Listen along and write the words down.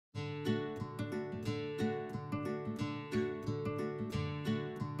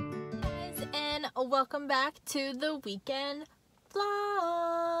welcome back to the weekend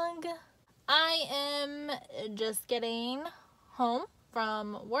vlog. I am just getting home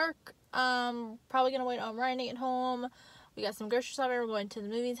from work. Probably gonna wait on Ryan to get home. We got some grocery shopping. We're going to the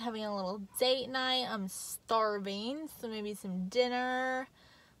movies, having a little date night. I'm starving, so maybe some dinner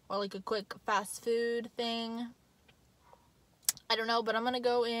or like a quick fast food thing. I don't know, but I'm gonna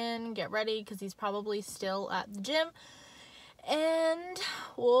go in, get ready because he's probably still at the gym. And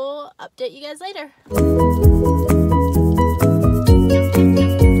we'll update you guys later.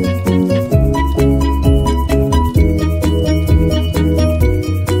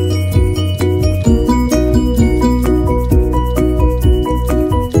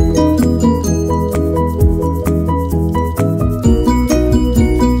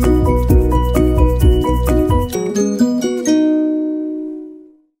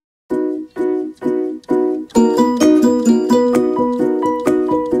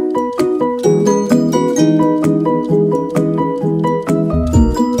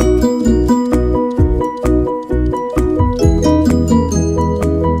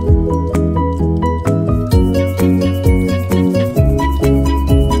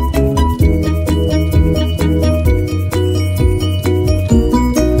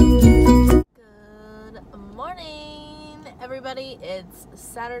 It's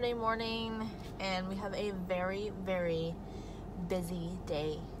Saturday morning and we have a very busy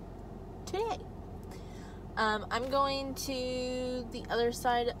day today. I'm going to the other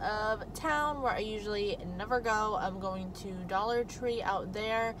side of town where I usually never go. I'm going to Dollar Tree out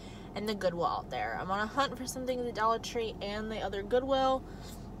there and the Goodwill out there. I'm on a hunt for something at the Dollar Tree and the other Goodwill.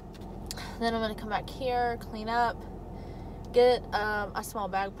 Then I'm going to come back here, clean up, get a small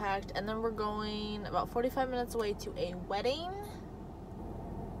bag packed, and then we're going about 45 minutes away to a wedding.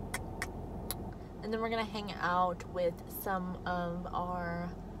 And then we're gonna hang out with some of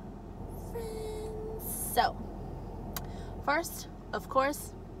our friends. So, first, of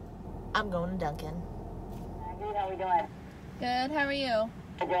course, I'm going to Dunkin'. Maggie, how we doing? Good, how are you?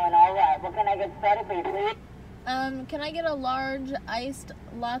 We're doing all right. What can I get started for you, please? Can I get a large iced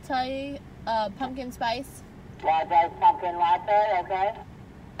latte, pumpkin spice? Large iced pumpkin latte, okay?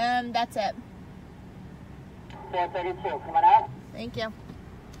 That's it. $4.32. Coming up. Thank you.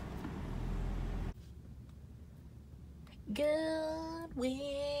 Goodwill,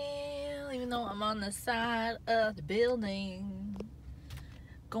 even though I'm on the side of the building,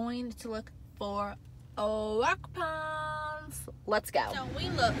 going to look for rock ponds. Let's go. So we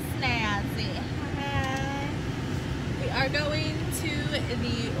look snazzy. We are going to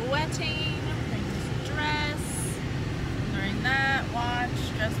the wedding. Wearing this dress, wearing that watch,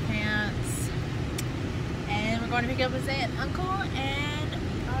 dress pants, and we're going to pick up his aunt and uncle, and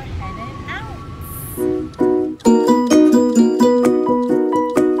we are heading out.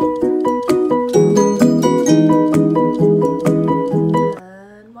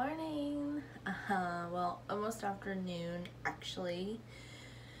 Afternoon, actually.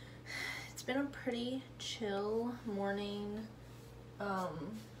 It's been a pretty chill morning.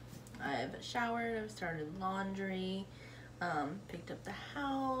 I've showered, I've started laundry, picked up the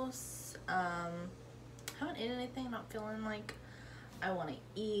house, haven't eaten anything, not feeling like I want to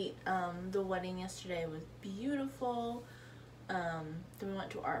eat. The wedding yesterday was beautiful. Then we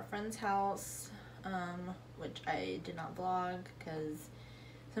went to our friend's house, which I did not vlog because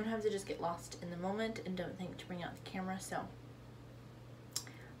sometimes I just get lost in the moment and don't think to bring out the camera, so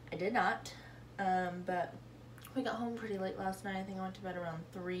I did not. But we got home pretty late last night. I think I went to bed around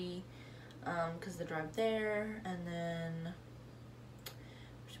 3 because the drive there, and then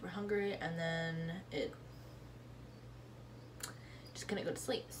we're super hungry, and then it just couldn't go to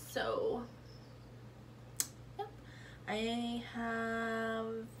sleep. So yeah, I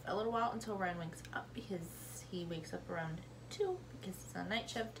have a little while until Ryan wakes up because he wakes up around 2 because it's on night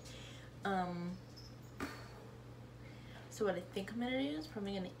shift. So what I think I'm gonna do is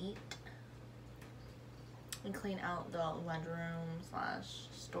probably gonna eat and clean out the laundry room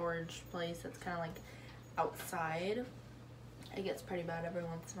 / storage place that's kind of like outside. It gets pretty bad every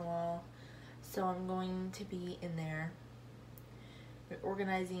once in a while, so I'm going to be in there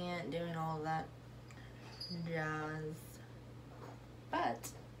organizing it, doing all of that jazz.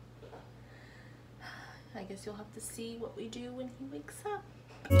 But I guess you'll have to see what we do when he wakes up.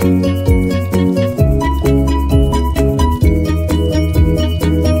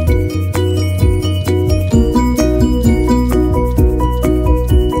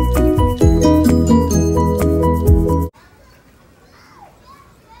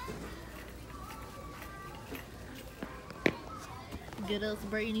 Get us a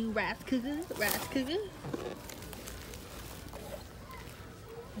brand new rice cooker.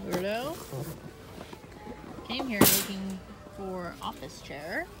 Weirdo. came here looking for office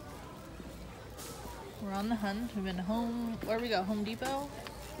chair. We're on the hunt. We've been home. Where we go? Home Depot?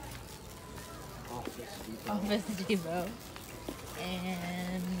 Office Depot. Office Depot.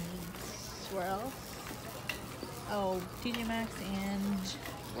 And where else? Oh, TJ Maxx and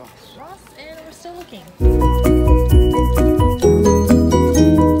Ross. Ross, and we're still looking.